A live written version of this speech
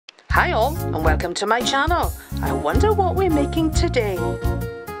Hi all and welcome to my channel. I wonder what we're making today.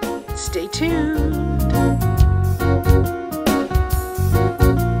 Stay tuned.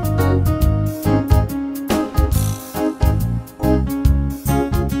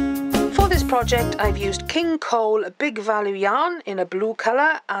 For this project I've used King Cole Big Value yarn in a blue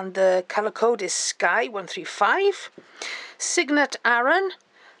colour and the colour code is Sky 135. Signet Aran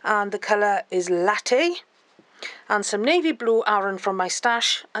and the colour is Latte. And some navy blue Aran from my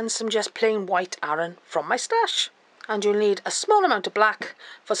stash and some just plain white Aran from my stash. And you'll need a small amount of black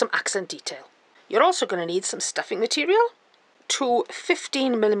for some accent detail. You're also going to need some stuffing material, 2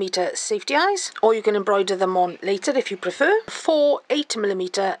 15mm safety eyes, or you can embroider them on later if you prefer, 4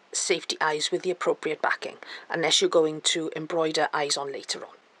 8mm safety eyes with the appropriate backing, unless you're going to embroider eyes on later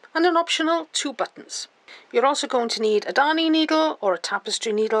on. And an optional 2 buttons. You're also going to need a darning needle or a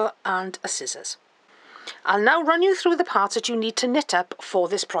tapestry needle and a scissors. I'll now run you through the parts that you need to knit up for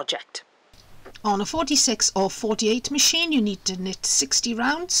this project. On a 46 or 48 machine you need to knit 60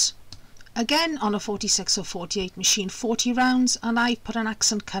 rounds. Again on a 46 or 48 machine 40 rounds, and I've put an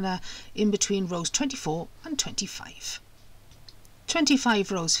accent colour in between rows 24 and 25.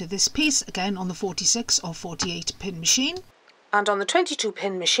 25 rows for this piece, again on the 46 or 48 pin machine. And on the 22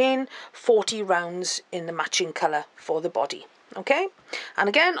 pin machine 40 rounds in the matching colour for the body. Okay, and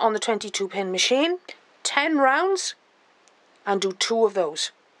again on the 22 pin machine 10 rounds and do 2 of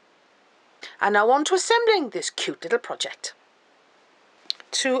those. And now on to assembling this cute little project.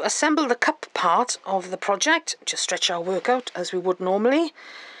 To assemble the cup part of the project, just stretch our work out as we would normally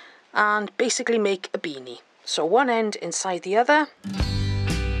and basically make a beanie. So one end inside the other.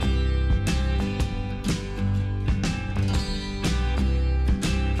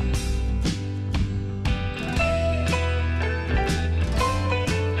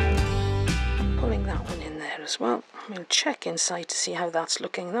 As well. We'll check inside to see how that's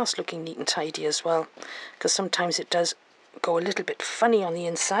looking. That's looking neat and tidy as well, because sometimes it does go a little bit funny on the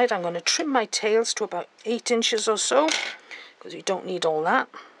inside. I'm going to trim my tails to about 8 inches or so, because we don't need all that.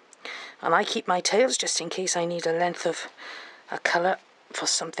 And I keep my tails just in case I need a length of a colour for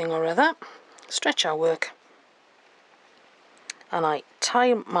something or other. Stretch our work. And I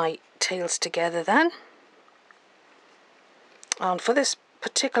tie my tails together then. And for this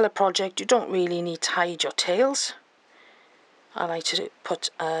particular project you don't really need to hide your tails. I like to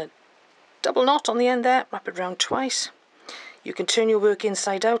put a double knot on the end there, wrap it around twice. You can turn your work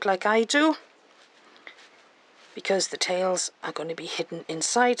inside out like I do, because the tails are going to be hidden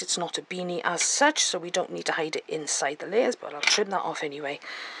inside. It's not a beanie as such, so we don't need to hide it inside the layers, but I'll trim that off anyway.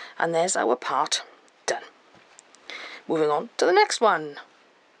 And there's our part done. Moving on to the next one.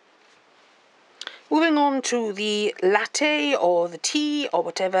 Moving on to the latte or the tea or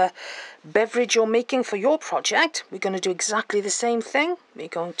whatever beverage you're making for your project, we're going to do exactly the same thing. We're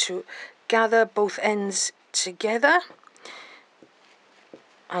going to gather both ends together.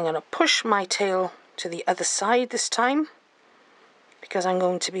 I'm going to push my tail to the other side this time, because I'm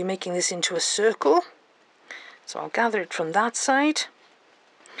going to be making this into a circle. So I'll gather it from that side.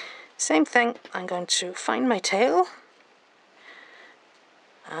 Same thing, I'm going to find my tail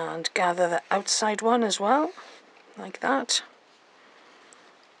and gather the outside one as well, like that.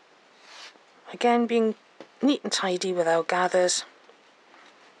 Again, being neat and tidy with our gathers,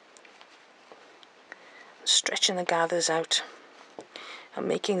 stretching the gathers out and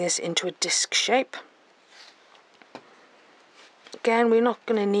making this into a disc shape. Again, we're not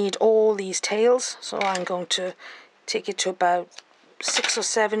going to need all these tails, so I'm going to take it to about 6 or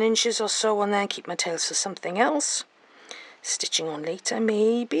 7 inches or so and then keep my tails for something else. Stitching on later,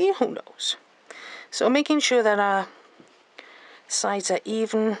 maybe, who knows. So making sure that our sides are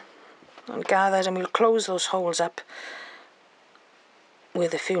even and gathered, and we'll close those holes up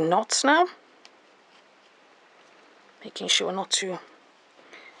with a few knots now. Making sure not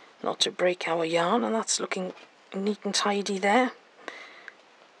to break our yarn, and that's looking neat and tidy there.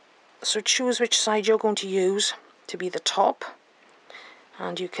 So choose which side you're going to use to be the top,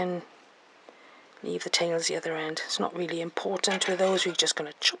 and you can leave the tails the other end. It's not really important with those. We're just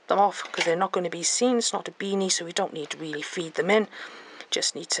going to chop them off because they're not going to be seen. It's not a beanie, so we don't need to really feed them in.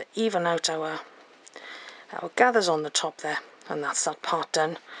 Just need to even out our gathers on the top there, and that's that part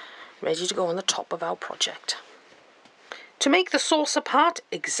done, ready to go on the top of our project. To make the saucer part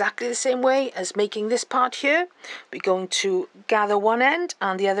exactly the same way as making this part here, we're going to gather one end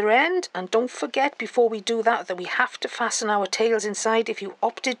and the other end, and don't forget before we do that we have to fasten our tails inside. If you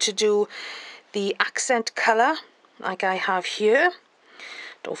opted to do the accent colour like I have here,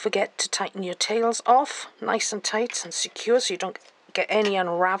 don't forget to tighten your tails off nice and tight and secure so you don't get any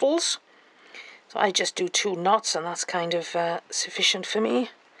unravels. So I just do 2 knots and that's kind of sufficient for me.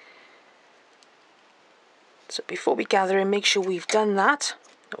 So before we gather in, make sure we've done that,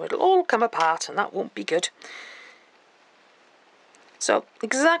 or it'll all come apart and that won't be good. So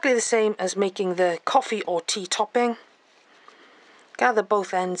exactly the same as making the coffee or tea topping. Gather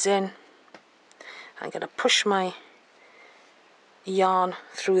both ends in. I'm going to push my yarn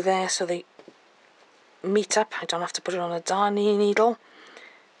through there so they meet up. I don't have to put it on a darning needle.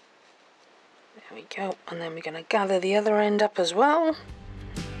 There we go. And then we're going to gather the other end up as well.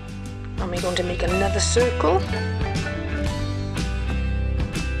 And we're going to make another circle.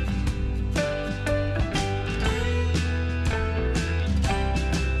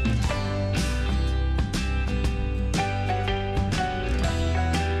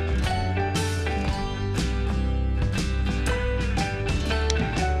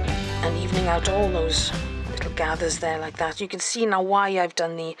 Out all those little gathers there like that. You can see now why I've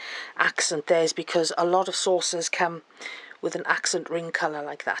done the accent there is because a lot of saucers come with an accent ring colour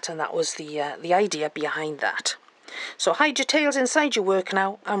like that, and that was the idea behind that. So hide your tails inside your work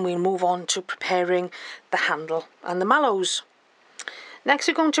now, and we'll move on to preparing the handle and the mallows. Next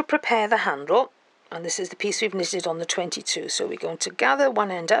we're going to prepare the handle, and this is the piece we've knitted on the 22. So we're going to gather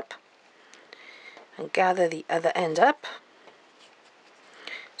one end up and gather the other end up.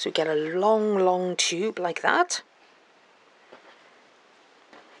 So we get a long tube like that.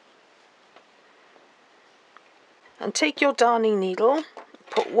 And take your darning needle,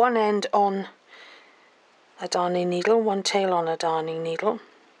 put one end on a darning needle, one tail on a darning needle,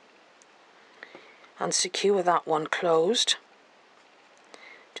 and secure that one closed.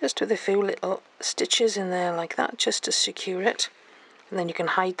 Just with a few little stitches in there like that, just to secure it. And then you can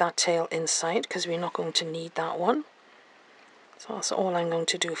hide that tail inside because we're not going to need that one. So that's all I'm going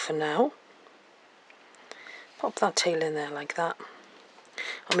to do for now. Pop that tail in there like that.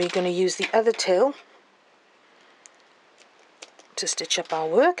 And we're going to use the other tail to stitch up our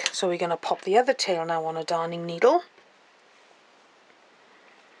work. So we're going to pop the other tail now on a darning needle.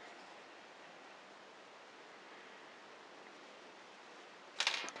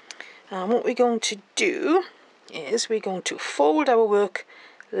 And what we're going to do is we're going to fold our work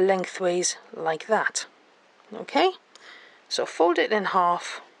lengthways like that. Okay? So fold it in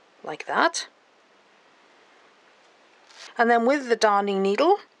half like that. And then with the darning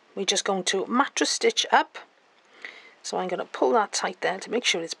needle, we're just going to mattress stitch up. So I'm going to pull that tight there to make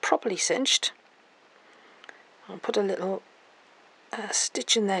sure it's properly cinched. I'll put a little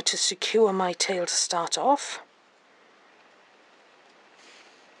stitch in there to secure my tail to start off.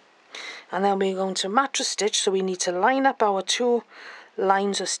 And then we're going to mattress stitch, so we need to line up our two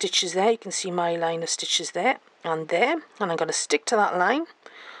lines of stitches there. You can see my line of stitches there and there, and I'm going to stick to that line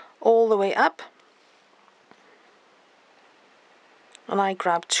all the way up, and I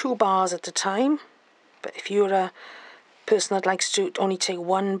grab 2 bars at a time. But if you're a person that likes to only take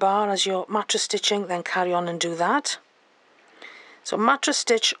 1 bar as your mattress stitching, then carry on and do that. So mattress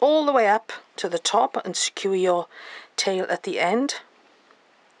stitch all the way up to the top and secure your tail at the end.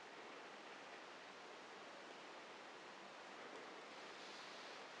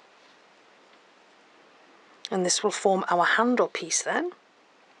 And this will form our handle piece then.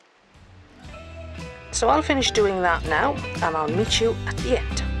 So I'll finish doing that now, and I'll meet you at the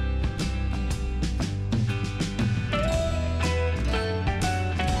end.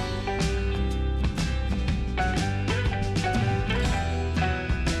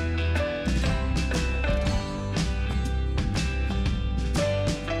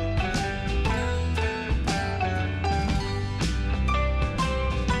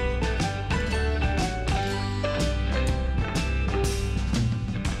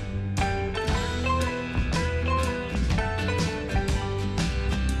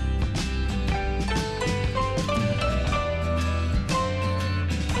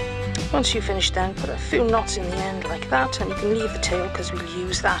 Once you finish, then put a few knots in the end like that, and you can leave the tail because we'll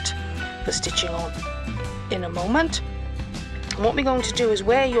use that for stitching on in a moment. And what we're going to do is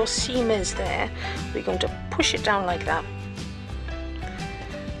where your seam is there, we're going to push it down like that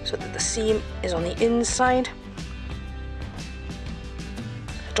so that the seam is on the inside.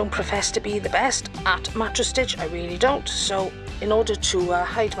 I don't profess to be the best at mattress stitch, I really don't, so in order to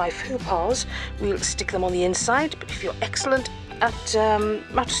hide my faux pas, we'll stick them on the inside. But if you're excellent at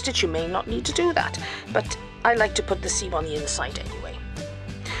mattress stitch, you may not need to do that, but I like to put the seam on the inside anyway.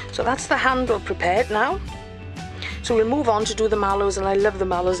 So that's the handle prepared now. So we'll move on to do the mallows, and I love the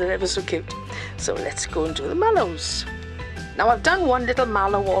mallows, they're ever so cute. So let's go and do the mallows. Now I've done one little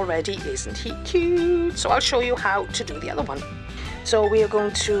mallow already, isn't he cute? So I'll show you how to do the other one. So we are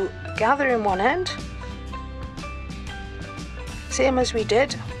going to gather in one end, same as we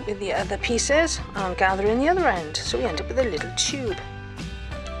did with the other pieces, and gather in the other end, so we end up with a little tube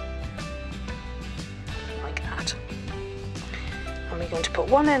like going to put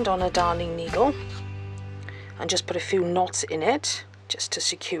one end on a darning needle and just put a few knots in it just to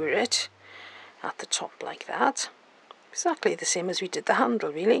secure it at the top like that. Exactly the same as we did the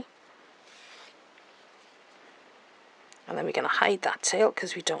handle, really. And then we're going to hide that tail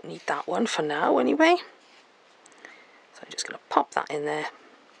because we don't need that one for now anyway. So I'm just going to pop that in there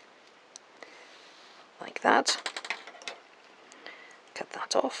like that. Cut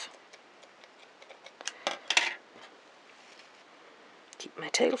that off. Keep my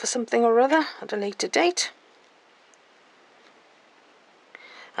tail for something or other at a later date.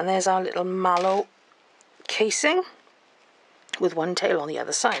 And there's our little mallow casing with one tail on the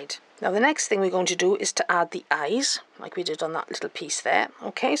other side. Now the next thing we're going to do is to add the eyes, like we did on that little piece there.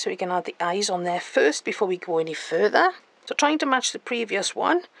 Okay, so we can add the eyes on there first before we go any further. So trying to match the previous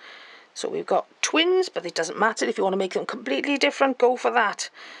one. So we've got twins, but it doesn't matter. If you want to make them completely different, go for that.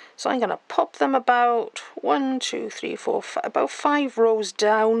 So I'm going to pop them about 1, 2, 3, 4, 5, about 5 rows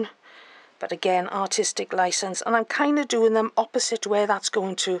down. But again, artistic license. And I'm kind of doing them opposite where that's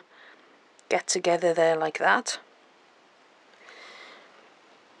going to get together there like that.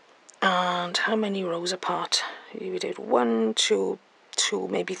 And how many rows apart? We did 1, 2, 2,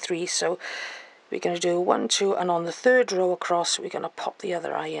 maybe 3. So we're going to do 1, 2, and on the third row across, we're going to pop the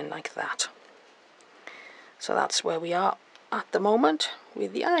other eye in like that. So that's where we are at the moment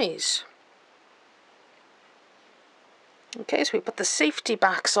with the eyes. Okay, so we put the safety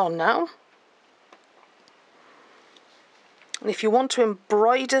backs on now. And if you want to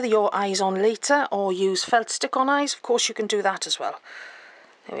embroider your eyes on later or use felt stick-on eyes, of course you can do that as well.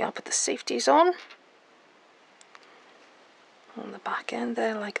 There we are, put the safeties on the back end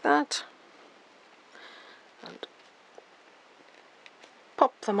there like that. And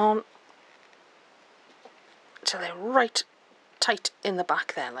pop them on till they're right tight in the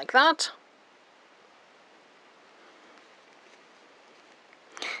back there like that.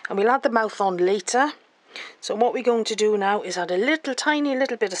 And we'll add the mouth on later. So what we're going to do now is add a little tiny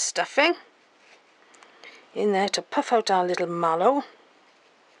little bit of stuffing in there to puff out our little mallow.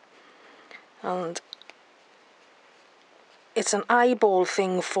 And it's an eyeball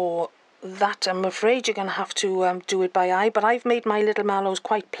thing for that. I'm afraid you're going to have to do it by eye, but I've made my little mallows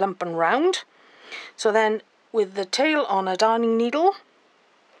quite plump and round. So then with the tail on a darning needle,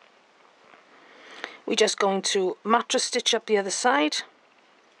 we're just going to mattress stitch up the other side.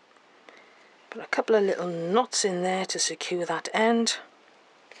 Put a couple of little knots in there to secure that end.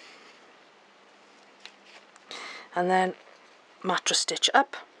 And then mattress stitch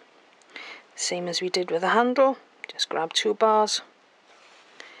up. Same as we did with the handle. Just grab 2 bars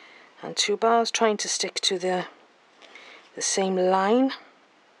and 2 bars, trying to stick to the same line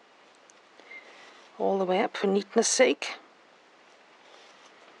all the way up for neatness sake.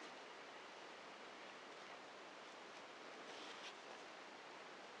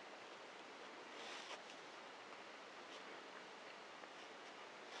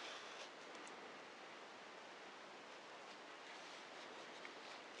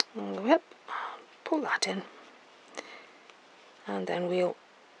 All the way up, pull that in, and then we'll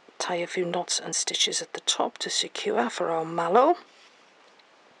tie a few knots and stitches at the top to secure for our mallow.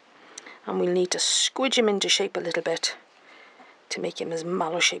 And we'll need to squidge him into shape a little bit to make him as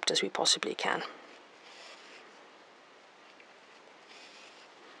mallow shaped as we possibly can.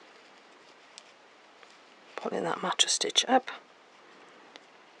 Pulling that mattress stitch up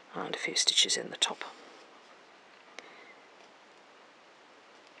and a few stitches in the top.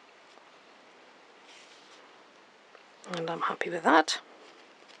 And I'm happy with that.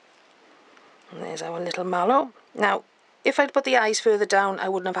 And there's our little mallow. Now, if I'd put the eyes further down, I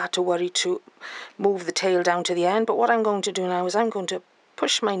wouldn't have had to worry to move the tail down to the end. But what I'm going to do now is I'm going to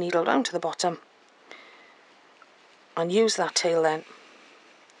push my needle down to the bottom and use that tail then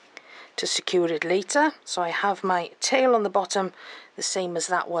to secure it later. So I have my tail on the bottom the same as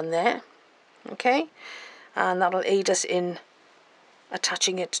that one there. Okay, and that'll aid us in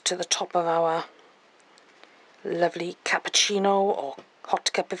attaching it to the top of our lovely cappuccino or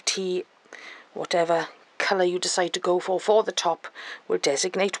hot cup of tea, whatever colour you decide to go for the top will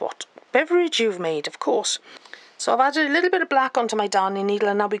designate what beverage you've made, of course. So I've added a little bit of black onto my darning needle,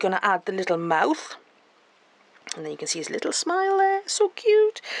 and now we're going to add the little mouth. And then you can see his little smile there, so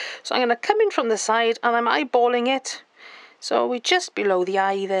cute. So I'm going to come in from the side and I'm eyeballing it. So we're just below the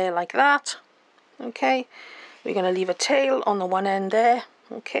eye there like that. Okay, we're going to leave a tail on the one end there.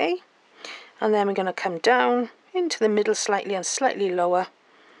 Okay, and then we're going to come down into the middle slightly and slightly lower,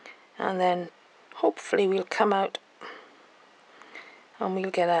 and then hopefully we'll come out and we'll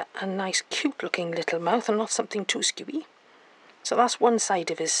get a nice cute looking little mouth and not something too skewy. So that's one side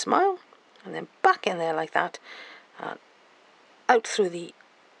of his smile, and then back in there like that, and out through the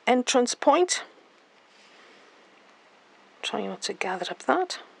entrance point. Try not to gather up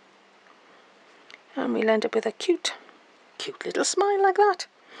that. And we'll end up with a cute little smile like that.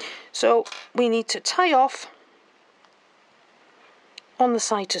 So we need to tie off on the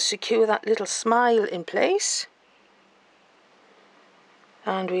side to secure that little smile in place.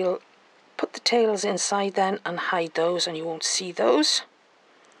 And we'll put the tails inside then and hide those, and you won't see those.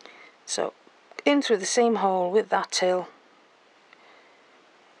 So in through the same hole with that tail.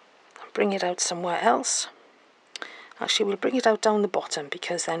 Bring it out somewhere else. Actually, we'll bring it out down the bottom,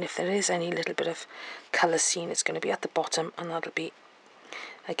 because then if there is any little bit of colour seen, it's going to be at the bottom, and that'll be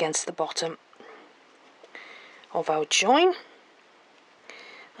against the bottom of our join.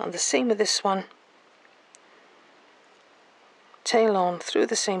 And the same with this one. Tail on through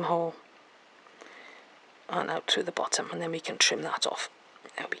the same hole and out through the bottom, and then we can trim that off.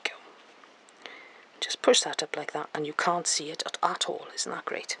 There we go. Just push that up like that, and you can't see it at all. Isn't that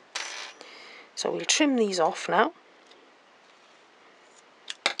great? So we'll trim these off now.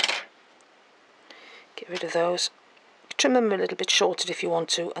 Get rid of those. Trim them a little bit shorter if you want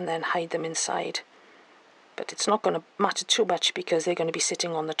to, and then hide them inside. But it's not going to matter too much, because they're going to be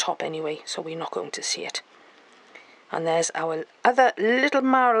sitting on the top anyway, so we're not going to see it. And there's our other little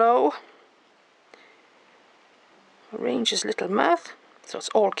mallow. Arranges little mouth, so it's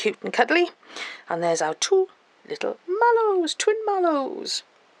all cute and cuddly. And there's our two little mallows, twin mallows.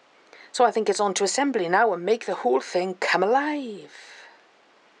 So I think it's on to assembly now and make the whole thing come alive.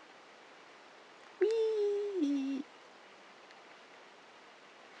 Whee!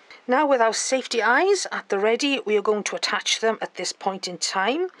 Now with our safety eyes at the ready, we are going to attach them at this point in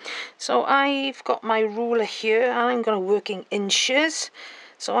time. So I've got my ruler here, and I'm going to work in inches.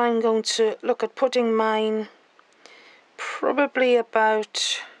 So I'm going to look at putting mine probably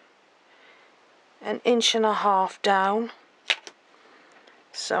about 1.5 inches down.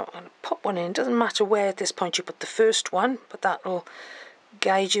 So I'm going to pop one in. Doesn't matter where at this point you put the first one, but that will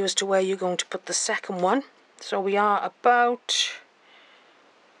guide you as to where you're going to put the second one. So we are about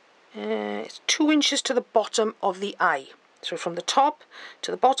it's 2 inches to the bottom of the eye. So from the top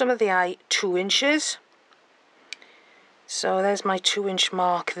to the bottom of the eye, 2 inches. So there's my 2-inch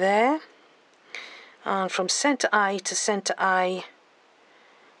mark there. And from centre eye to centre eye,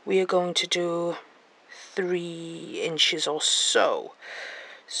 we are going to do 3 inches or so.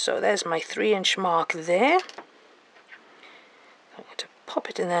 So there's my 3-inch mark there. I'm going to pop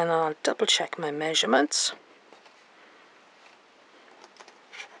it in there, and I'll double check my measurements.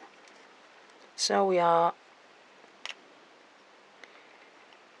 So we are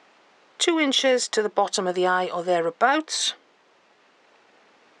 2 inches to the bottom of the eye or thereabouts.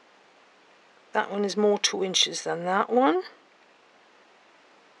 That one is more 2 inches than that one.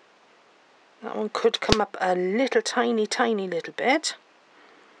 That one could come up a little tiny little bit.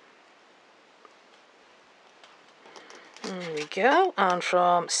 There we go. And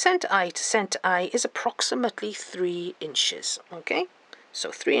from centre eye to centre eye is approximately 3 inches. Okay, so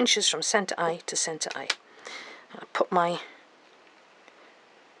 3 inches from centre eye to centre eye. I'll put my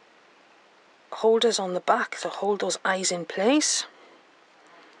holders on the back to hold those eyes in place.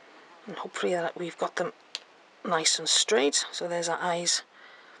 And hopefully that we've got them nice and straight. So there's our eyes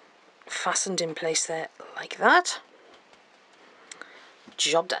fastened in place there like that.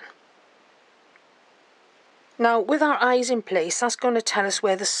 Job done. Now with our eyes in place, that's going to tell us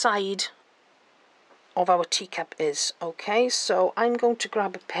where the side of our teacup is. Okay, so I'm going to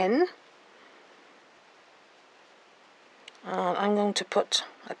grab a pin, and I'm going to put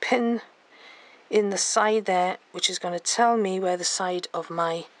a pin in the side there, which is going to tell me where the side of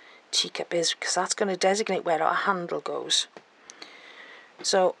my teacup is, because that's going to designate where our handle goes.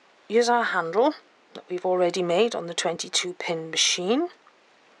 So here's our handle that we've already made on the 22 pin machine.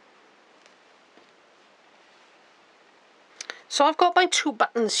 So I've got my 2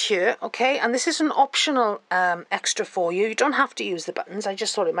 buttons here, okay, and this is an optional extra for you. You don't have to use the buttons. I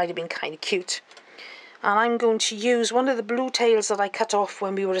just thought it might have been kind of cute. And I'm going to use one of the blue tails that I cut off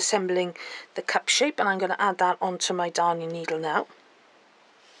when we were assembling the cup shape, and I'm going to add that onto my darning needle now.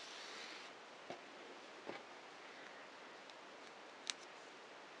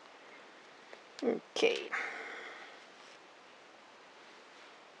 Okay.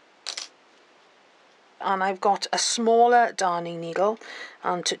 And I've got a smaller darning needle,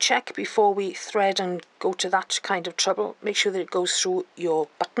 and to check before we thread and go to that kind of trouble, make sure that it goes through your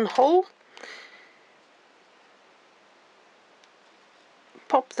buttonhole.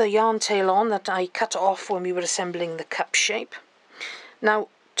 Pop the yarn tail on that I cut off when we were assembling the cup shape. Now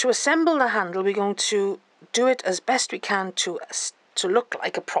to assemble the handle, we're going to do it as best we can to look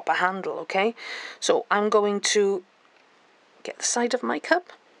like a proper handle, okay? So I'm going to get the side of my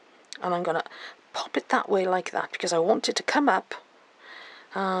cup, and I'm going to pop it that way like that, because I want it to come up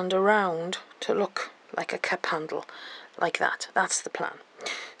and around to look like a cup handle, like that. That's the plan.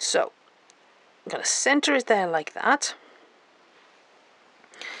 So I'm going to center it there like that,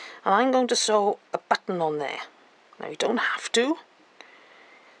 and I'm going to sew a button on there. Now you don't have to.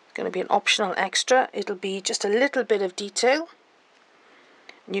 It's going to be an optional extra. It'll be just a little bit of detail.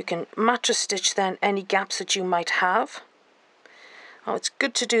 You can mattress stitch then any gaps that you might have. Now it's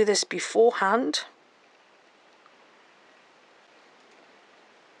good to do this beforehand.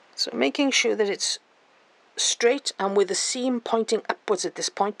 So making sure that it's straight and with the seam pointing upwards at this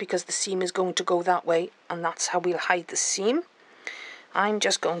point, because the seam is going to go that way, and that's how we'll hide the seam. I'm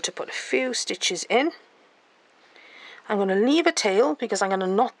just going to put a few stitches in. I'm going to leave a tail because I'm going to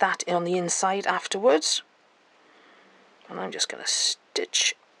knot that on the inside afterwards. And I'm just going to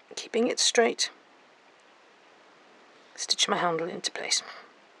stitch, keeping it straight. Stitch my handle into place.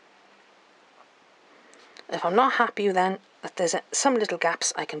 If I'm not happy then that there's some little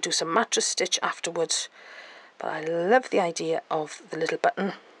gaps, I can do some mattress stitch afterwards. But I love the idea of the little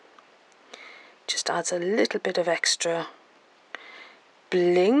button. Just adds a little bit of extra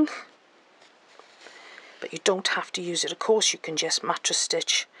bling. But you don't have to use it. Of course, you can just mattress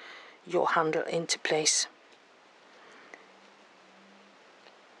stitch your handle into place,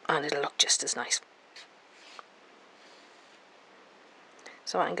 and it'll look just as nice.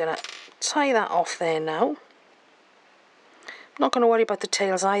 So I'm going to tie that off there now. I'm not going to worry about the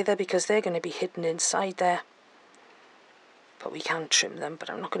tails either, because they're going to be hidden inside there. But we can trim them,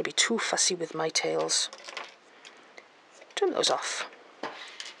 but I'm not going to be too fussy with my tails. Trim those off.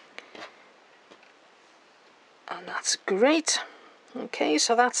 And that's great. Okay,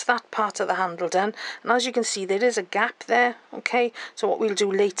 so that's that part of the handle done. And as you can see, there is a gap there. Okay, so what we'll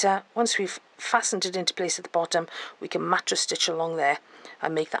do later, once we've fastened it into place at the bottom, we can mattress stitch along there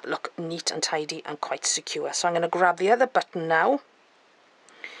and make that look neat and tidy and quite secure. So I'm going to grab the other button now,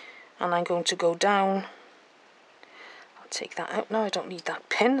 and I'm going to go down. I'll take that out now. I don't need that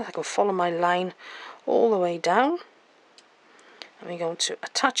pin. I can follow my line all the way down. And we're going to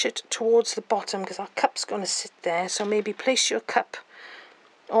attach it towards the bottom, because our cup's going to sit there. So maybe place your cup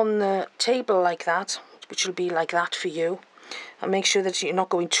on the table like that, which will be like that for you. And make sure that you're not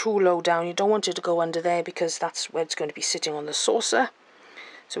going too low down. You don't want it to go under there, because that's where it's going to be sitting on the saucer.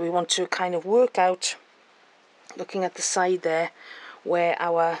 So we want to kind of work out, looking at the side there, where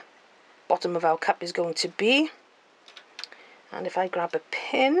our bottom of our cup is going to be. And if I grab a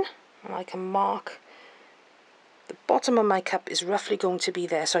pin, and I can mark, the bottom of my cup is roughly going to be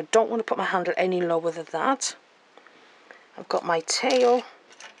there, so I don't want to put my handle any lower than that. I've got my tail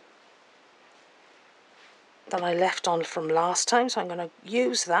that I left on from last time, so I'm going to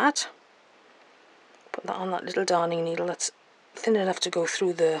use that. Put that on that little darning needle that's thin enough to go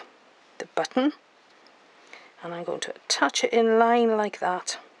through the button. And I'm going to attach it in line like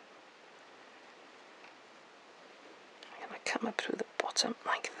that. I'm going to come up through the bottom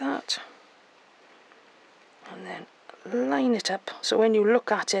like that. And then line it up, so when you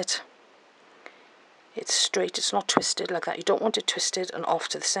look at it, it's straight, it's not twisted like that. You don't want it twisted and off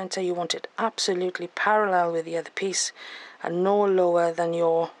to the center. You want it absolutely parallel with the other piece and no lower than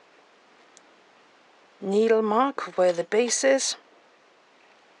your needle mark of where the base is.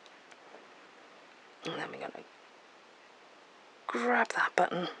 And then we're going to grab that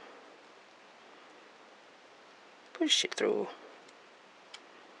button, push it through,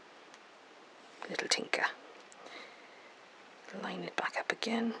 little tinker. Line it back up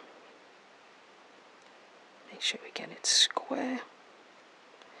again. Make sure we get it square.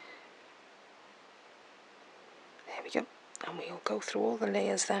 There we go. And we'll go through all the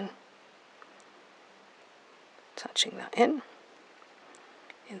layers then. Touching that in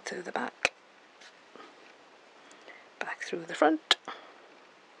through the back through the front.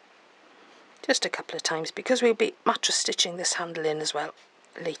 Just a couple of times, because we'll be mattress stitching this handle in as well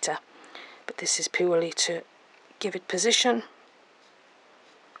later. But this is purely to give it position.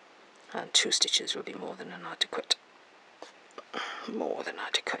 And 2 stitches will be more than adequate. More than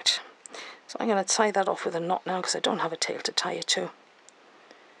adequate. So I'm going to tie that off with a knot now, because I don't have a tail to tie it to.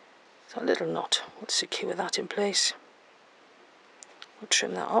 So a little knot will secure that in place. We'll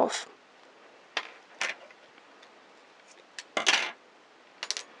trim that off.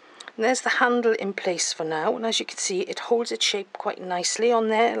 And there's the handle in place for now, and as you can see, it holds its shape quite nicely on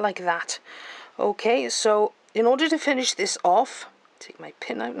there like that. Okay, so in order to finish this off, take my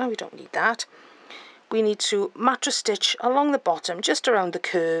pin out now, we don't need that. We need to mattress stitch along the bottom, just around the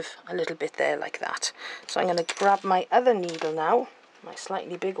curve, a little bit there like that. So I'm going to grab my other needle now, my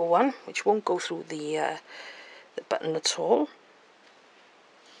slightly bigger one, which won't go through the the button at all.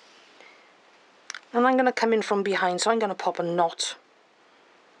 And I'm going to come in from behind, so I'm going to pop a knot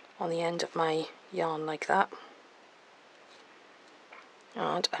on the end of my yarn like that.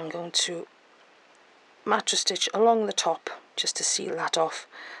 And I'm going to mattress stitch along the top just to seal that off,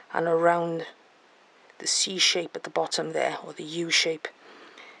 and around the C shape at the bottom there, or the U shape,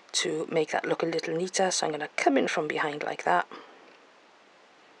 to make that look a little neater. So I'm going to come in from behind like that.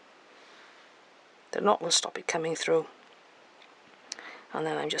 The knot will stop it coming through. And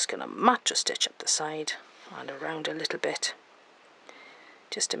then I'm just going to mattress stitch up the side and around a little bit,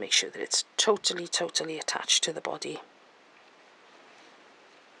 just to make sure that it's totally attached to the body.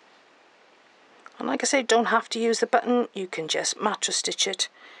 And like I say, don't have to use the button, you can just mattress stitch it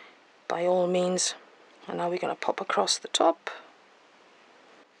by all means. And now we're going to pop across the top.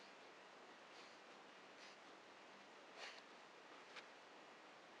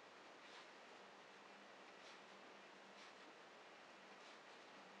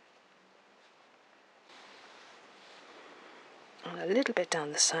 And a little bit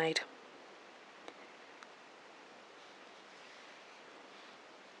down the side.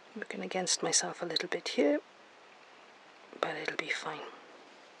 Working against myself a little bit here, but it'll be fine.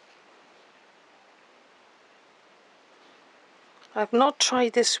 I've not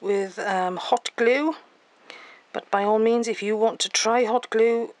tried this with hot glue, but by all means, if you want to try hot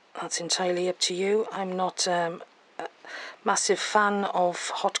glue, that's entirely up to you. I'm not a massive fan of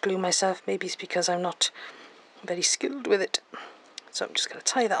hot glue myself. Maybe it's because I'm not very skilled with it. So I'm just going to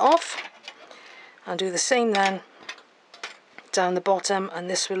tie that off and do the same then down the bottom, and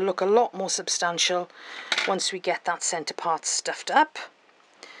this will look a lot more substantial once we get that centre part stuffed up.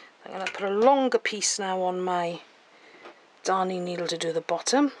 I'm going to put a longer piece now on my darning needle to do the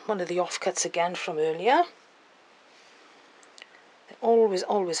bottom, one of the offcuts again from earlier. They're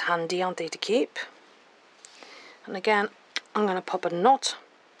always handy, aren't they, to keep. And again, I'm going to pop a knot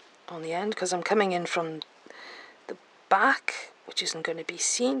on the end because I'm coming in from the back, which isn't going to be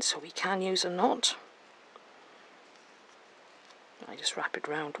seen, so we can use a knot. I just wrap it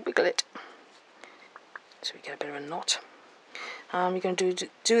round, wiggle it, so we get a bit of a knot. And we're going to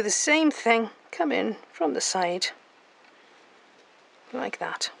do the same thing, come in from the side, like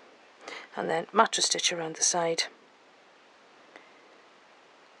that, and then mattress stitch around the side,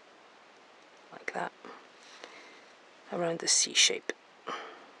 like that, around the C shape.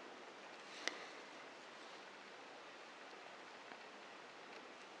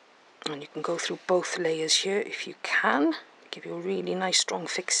 And you can go through both layers here if you can. Give you a really nice strong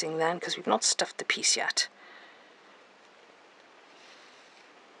fixing then, because we've not stuffed the piece yet.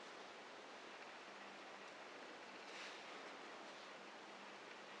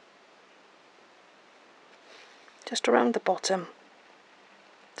 Just around the bottom,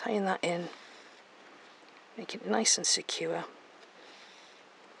 tying that in, make it nice and secure.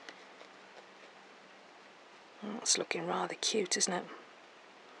 Oh, it's looking rather cute, isn't it?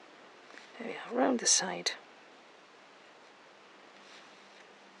 There we are, around the side.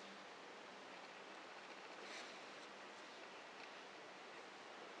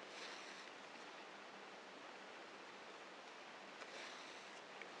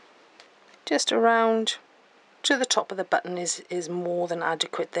 Just around to the top of the button is more than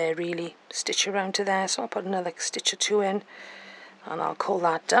adequate there, really. Stitch around to there, so I'll put another stitch or two in and I'll call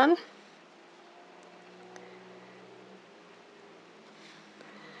that done.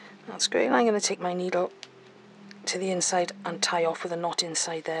 That's great. And I'm going to take my needle to the inside and tie off with a knot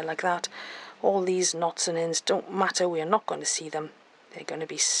inside there like that. All these knots and ends don't matter, we are not going to see them. They're going to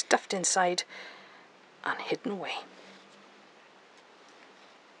be stuffed inside and hidden away.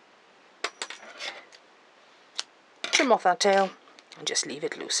 Trim off that tail and just leave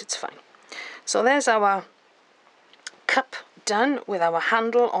it loose, it's fine. So there's our cup done with our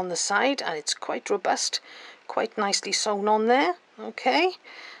handle on the side, and it's quite robust, quite nicely sewn on there. Okay,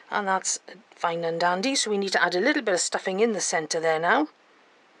 and that's fine and dandy. So we need to add a little bit of stuffing in the centre there now.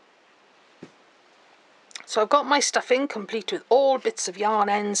 So I've got my stuffing complete with all bits of yarn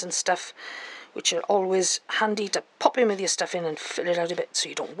ends and stuff, which are always handy to pop in with your stuffing and fill it out a bit so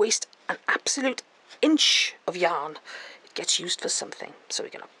you don't waste an absolute inch of yarn. It gets used for something. So we're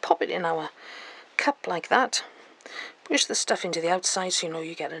going to pop it in our cup like that. Push the stuff into the outside so you know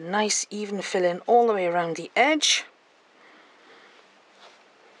you get a nice even fill in all the way around the edge.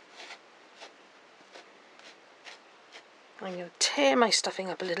 I'm going to tear my stuffing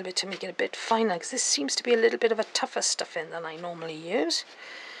up a little bit to make it a bit finer, because this seems to be a little bit of a tougher stuffing than I normally use.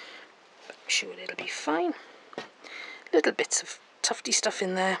 But I'm sure it'll be fine. Little bits of tufty stuff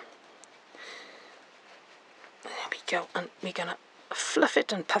in there. There we go, and we're going to fluff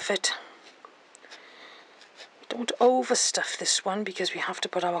it and puff it. Don't overstuff this one because we have to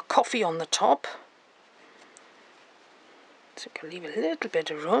put our coffee on the top. So we can leave a little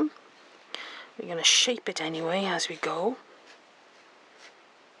bit of room. We're going to shape it anyway as we go.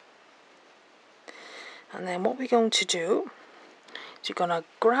 And then what we're going to do is we're going to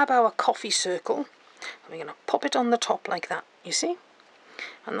grab our coffee circle and we're going to pop it on the top like that, you see?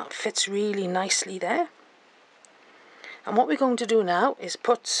 And that fits really nicely there. And what we're going to do now is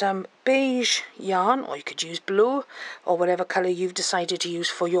put some beige yarn, or you could use blue, or whatever colour you've decided to use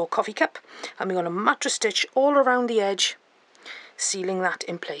for your coffee cup. And we're going to mattress stitch all around the edge, sealing that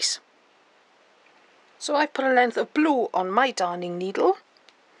in place. So I've put a length of blue on my darning needle.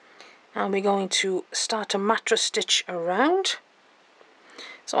 And we're going to start to mattress stitch around.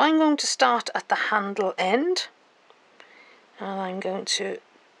 So I'm going to start at the handle end. And I'm going to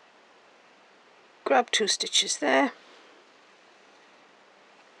grab 2 stitches there.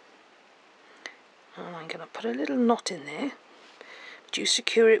 And I'm going to put a little knot in there, but you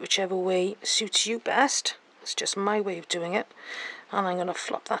secure it whichever way suits you best. It's just my way of doing it. And I'm going to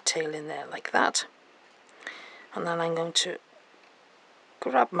flop that tail in there like that. And then I'm going to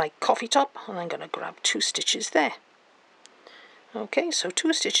grab my coffee top and I'm going to grab 2 stitches there. Okay, so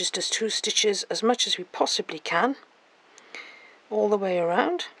 2 stitches does 2 stitches as much as we possibly can, all the way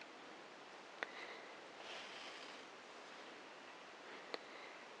around.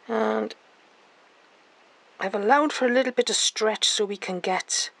 And I've allowed for a little bit of stretch so we can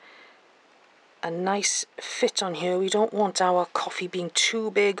get a nice fit on here. We don't want our coffee being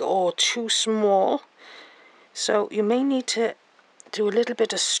too big or too small. So you may need to do a little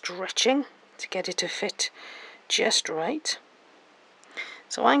bit of stretching to get it to fit just right.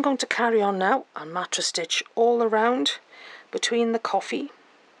 So I'm going to carry on now and mattress stitch all around between the coffee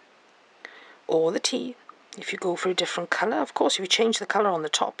or the tea. If you go for a different colour, of course, if you change the colour on the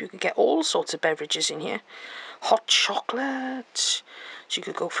top, you could get all sorts of beverages in here. Hot chocolate, so you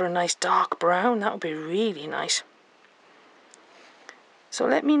could go for a nice dark brown, that would be really nice. So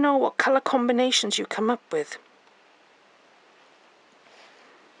let me know what colour combinations you come up with.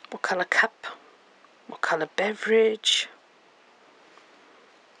 What colour cup, what colour beverage.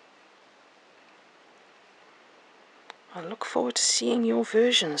 I look forward to seeing your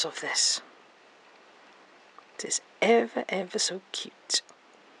versions of this. It is ever so cute.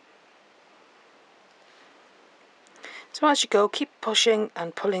 So as you go, keep pushing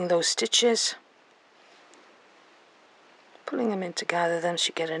and pulling those stitches, pulling them in to gather them so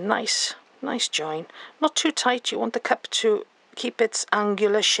you get a nice join. Not too tight. You want the cup to keep its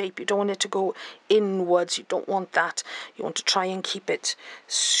angular shape. You don't want it to go inwards. You don't want that. You want to try and keep it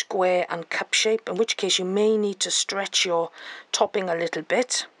square and cup shape, in which case you may need to stretch your topping a little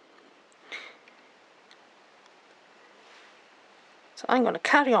bit. So I'm going to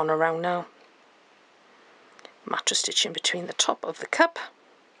carry on around now, mattress stitching between the top of the cup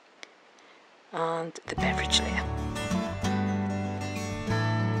and the beverage layer.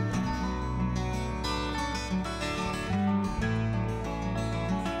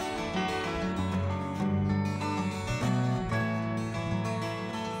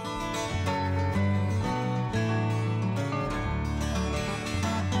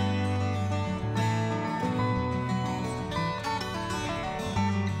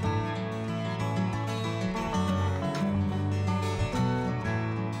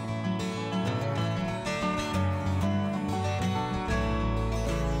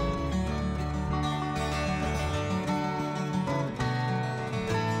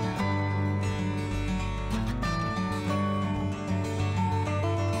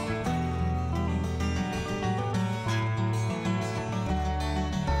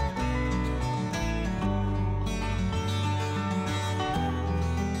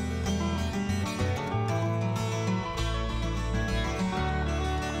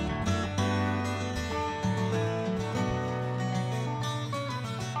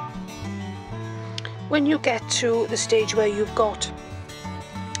 When you get to the stage where you've got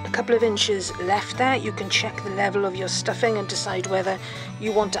a couple of inches left there, you can check the level of your stuffing and decide whether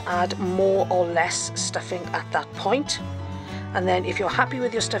you want to add more or less stuffing at that point. And then if you're happy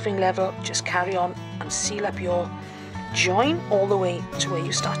with your stuffing level, just carry on and seal up your join all the way to where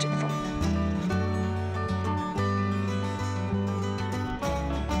you started from.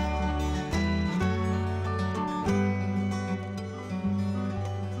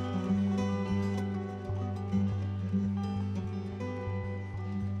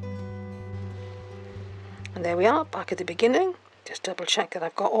 And there we are, back at the beginning. Just double check that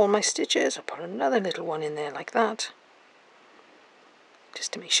I've got all my stitches. I'll put another little one in there like that,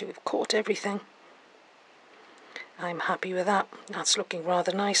 just to make sure we've caught everything. I'm happy with that. That's looking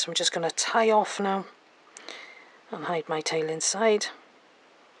rather nice. I'm just going to tie off now and hide my tail inside.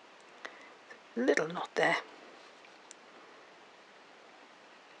 Little knot there.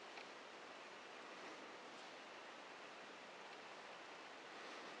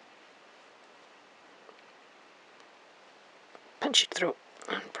 Punch it through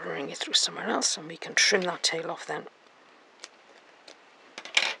and bring it through somewhere else, and we can trim that tail off then.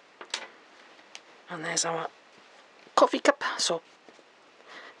 And there's our coffee cup, so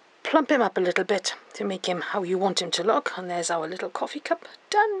plump him up a little bit to make him how you want him to look, and there's our little coffee cup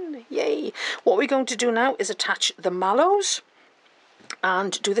done. Yay! What we're going to do now is attach the mallows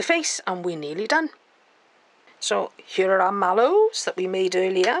and do the face, and we're nearly done. So here are our mallows that we made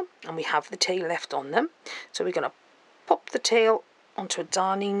earlier, and we have the tail left on them. So we're going to pop the tail onto a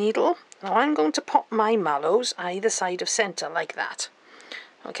darning needle. Now I'm going to pop my mallows either side of centre like that.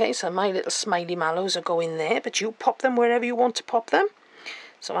 Okay, so my little smiley mallows are going there, but you pop them wherever you want to pop them.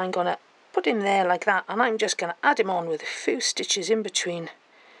 So I'm going to put him there like that, and I'm just going to add him on with a few stitches in between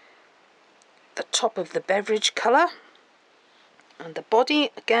the top of the beverage colour and the body.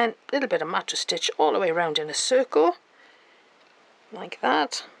 Again, a little bit of mattress stitch all the way around in a circle, like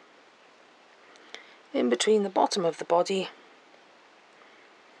that, in between the bottom of the body.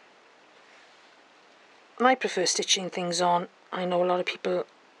 I prefer stitching things on. I know a lot of people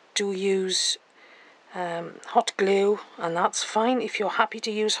do use hot glue, and that's fine. If you're happy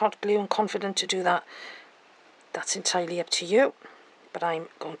to use hot glue and confident to do that, that's entirely up to you. But I'm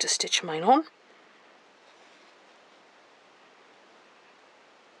going to stitch mine on.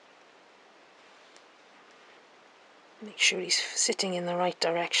 Make sure he's sitting in the right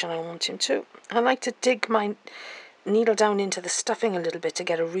direction I want him to. I like to dig my needle down into the stuffing a little bit to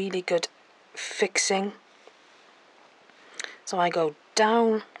get a really good fixing. So I go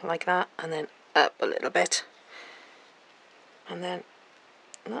down like that and then up a little bit. And then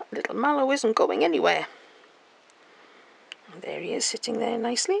that little mallow isn't going anywhere. And there he is sitting there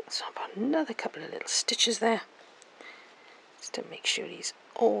nicely. So I'll put another couple of little stitches there, just to make sure he's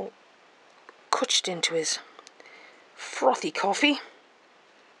all cutched into his frothy coffee.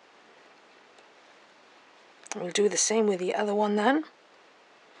 We'll do the same with the other one then.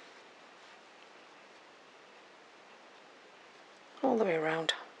 All the way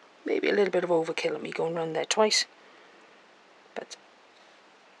around. Maybe a little bit of overkill of me going round there twice, but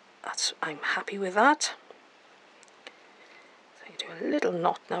I'm happy with that. So you do a little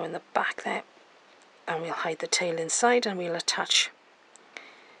knot now in the back there, and we'll hide the tail inside, and we'll attach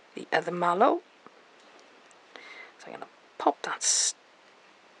the other mallow. So I'm going to pop that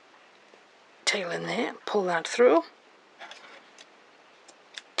tail in there, pull that through,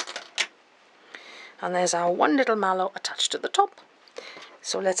 and there's our one little mallow attached to the top.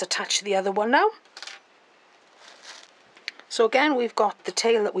 So let's attach the other one now. So again, we've got the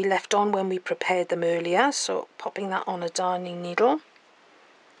tail that we left on when we prepared them earlier, so popping that on a darning needle.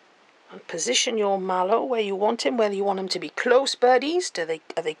 And position your mallow where you want him, whether you want him to be close buddies. Are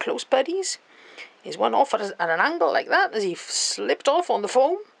they close buddies? Is one off at an angle like that? Has he slipped off on the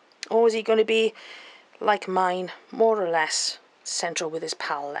foam? Or is he going to be like mine, more or less central with his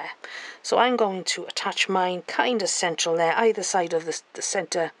pal there? So I'm going to attach mine kind of central there, either side of the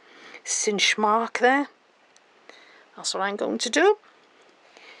centre cinch mark there. That's what I'm going to do.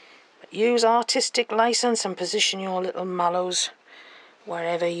 But use artistic license and position your little mallows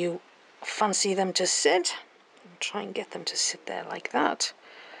wherever you fancy them to sit. And try and get them to sit there like that.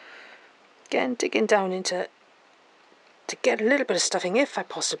 Again, digging down into to get a little bit of stuffing if I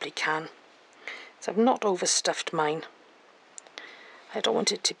possibly can. So I've not overstuffed mine. I don't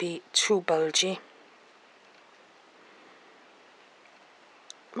want it to be too bulgy.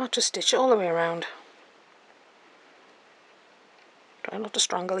 Mattress stitch all the way around. Try not to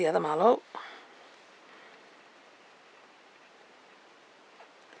strangle the other mallow.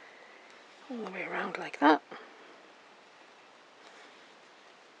 All the way around like that.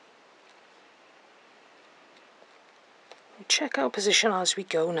 We check our position as we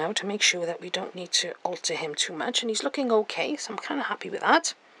go now to make sure that we don't need to alter him too much, and he's looking okay, so I'm kind of happy with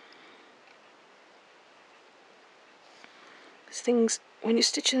that. Things, when you're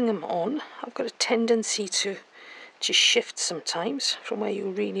stitching them on, I've got a tendency to shift sometimes from where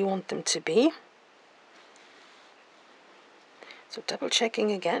you really want them to be. So double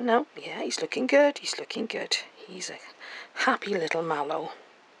checking again now. Yeah, he's looking good, he's looking good. He's a happy little mallow.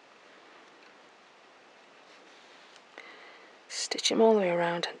 Stitch him all the way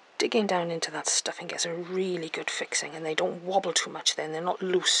around, and digging down into that stuffing gets a really good fixing, and they don't wobble too much then, they're not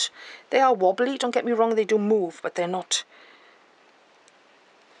loose. They are wobbly, don't get me wrong, they do move, but they're not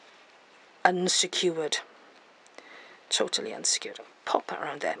unsecured. Totally unsecured. pop that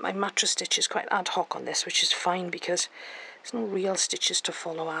around there. My mattress stitch is quite ad hoc on this, which is fine because there's no real stitches to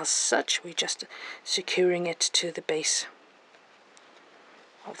follow as such. We're just securing it to the base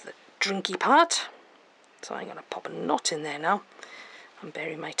of the drinky part. So I'm going to pop a knot in there now and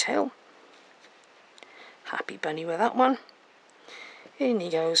bury my tail. Happy bunny with that one. In he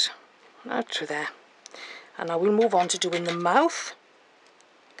goes, out through there. And now we'll move on to doing the mouth.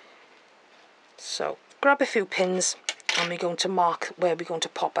 So grab a few pins and we're going to mark where we're going to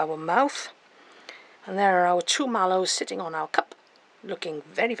pop our mouth. And there are our 2 mallows sitting on our cup, looking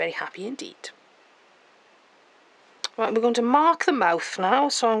very, very happy indeed. Right, we're going to mark the mouth now,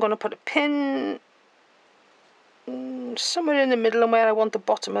 so I'm going to put a pin somewhere in the middle and where I want the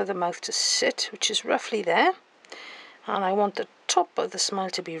bottom of the mouth to sit, which is roughly there. And I want the top of the smile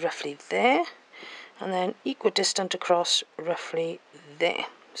to be roughly there, and then equidistant across roughly there.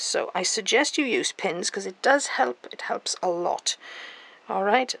 So I suggest you use pins because it does help, it helps a lot.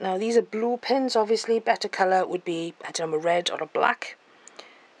 Alright, now these are blue pins, obviously better colour would be, I don't know, a red or a black.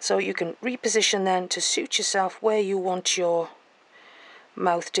 So you can reposition then to suit yourself where you want your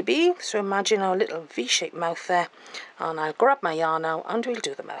mouth to be. So imagine our little V-shaped mouth there, and I'll grab my yarn now and we'll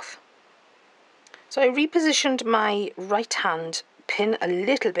do the mouth. So I repositioned my right hand pin a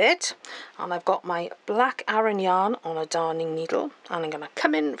little bit, and I've got my black Aran yarn on a darning needle, and I'm going to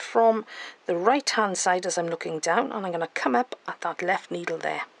come in from the right hand side as I'm looking down, and I'm going to come up at that left needle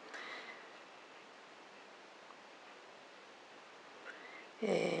there.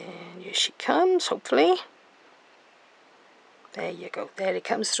 And here she comes, hopefully. There you go, there it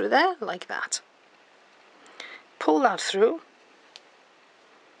comes through there, like that. Pull that through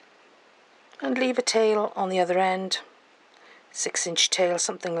and leave a tail on the other end. 6-inch tail,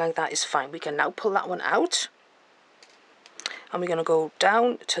 something like that is fine. We can now pull that one out, and we're going to go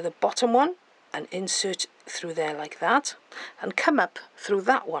down to the bottom one and insert through there like that, and come up through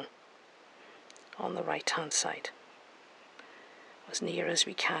that one on the right hand side, as near as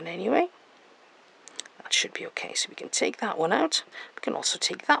we can anyway. That should be okay. So we can take that one out, we can also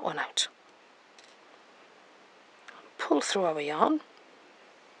take that one out, pull through our yarn,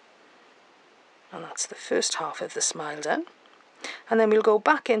 and that's the first half of the smile done. And then we'll go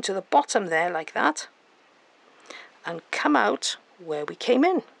back into the bottom there like that and come out where we came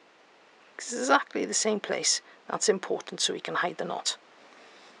in. Exactly the same place. That's important so we can hide the knot.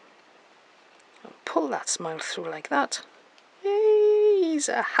 And pull that smile through like that. He's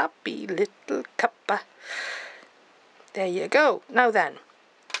a happy little cuppa. There you go. Now then,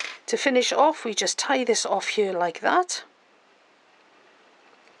 to finish off, we just tie this off here like that.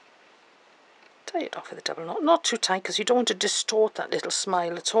 Tie it off with a double knot, not too tight because you don't want to distort that little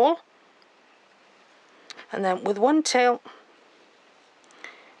smile at all. And then with one tail,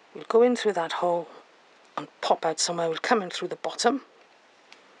 we'll go in through that hole and pop out somewhere. We'll come in through the bottom.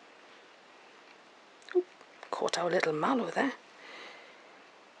 Ooh, caught our little mallow there.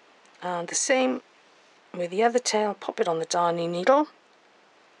 And the same with the other tail, pop it on the darning needle.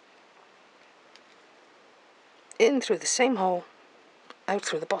 In through the same hole, out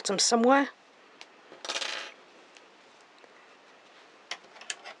through the bottom somewhere.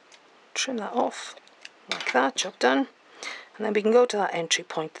 Trim that off like that, job done. And then we can go to that entry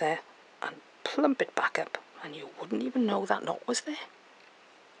point there and plump it back up, and you wouldn't even know that knot was there.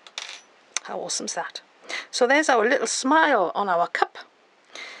 How awesome's that? So there's our little smile on our cup.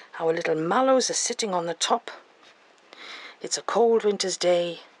 Our little mallows are sitting on the top. It's a cold winter's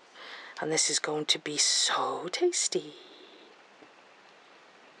day, and this is going to be so tasty.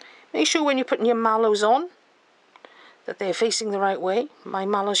 Make sure when you're putting your mallows on that they're facing the right way. My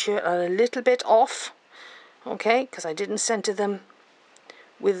mallows here are a little bit off, okay, because I didn't center them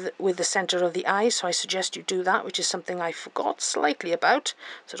with the center of the eye, so I suggest you do that, which is something I forgot slightly about.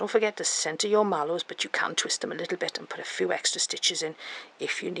 So don't forget to center your mallows, but you can twist them a little bit and put a few extra stitches in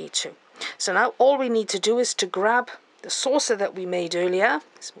if you need to. So now all we need to do is to grab the saucer that we made earlier.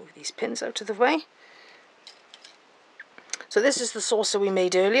 Let's move these pins out of the way. So this is the saucer we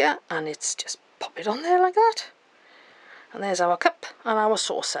made earlier, and it's just pop it on there like that. And there's our cup and our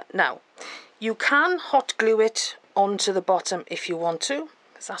saucer. Now, you can hot glue it onto the bottom if you want to,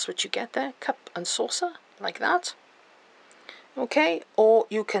 because that's what you get there, cup and saucer, like that. Okay, or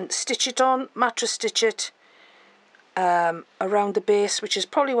you can stitch it on, mattress stitch it around the base, which is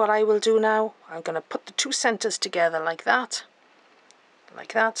probably what I will do now. I'm going to put the 2 centers together like that,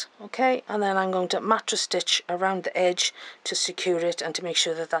 okay, and then I'm going to mattress stitch around the edge to secure it and to make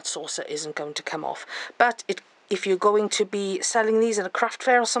sure that that saucer isn't going to come off. But if you're going to be selling these at a craft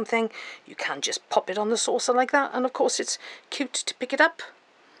fair or something, you can just pop it on the saucer like that, and of course it's cute to pick it up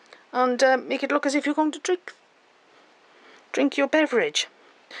and make it look as if you're going to drink. drink your beverage.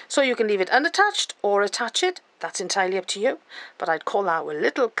 So you can leave it unattached or attach it, that's entirely up to you, but I'd call that a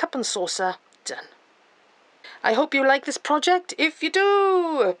little cup and saucer done. I hope you like this project. If you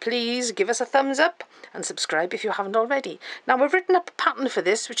do, please give us a thumbs up and subscribe if you haven't already. Now, I've written up a pattern for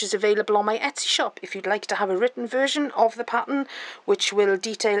this, which is available on my Etsy shop if you'd like to have a written version of the pattern, which will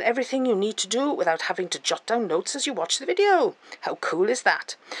detail everything you need to do without having to jot down notes as you watch the video. How cool is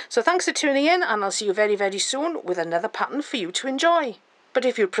that? So thanks for tuning in, and I'll see you very, very soon with another pattern for you to enjoy. But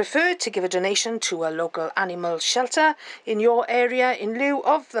if you prefer to give a donation to a local animal shelter in your area in lieu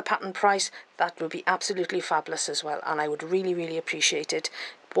of the pattern price, that would be absolutely fabulous as well, and I would really, really appreciate it.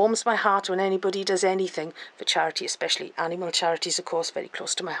 It warms my heart when anybody does anything for charity, especially animal charities, of course, very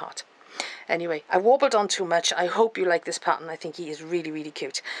close to my heart. Anyway, I warbled on too much. I hope you like this pattern. I think he is really, really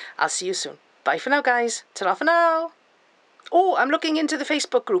cute. I'll see you soon. Bye for now, guys. Ta-ra for now. Oh, I'm looking into the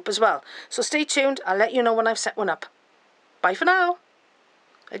Facebook group as well, so stay tuned. I'll let you know when I've set one up. Bye for now.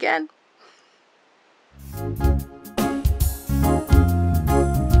 Again.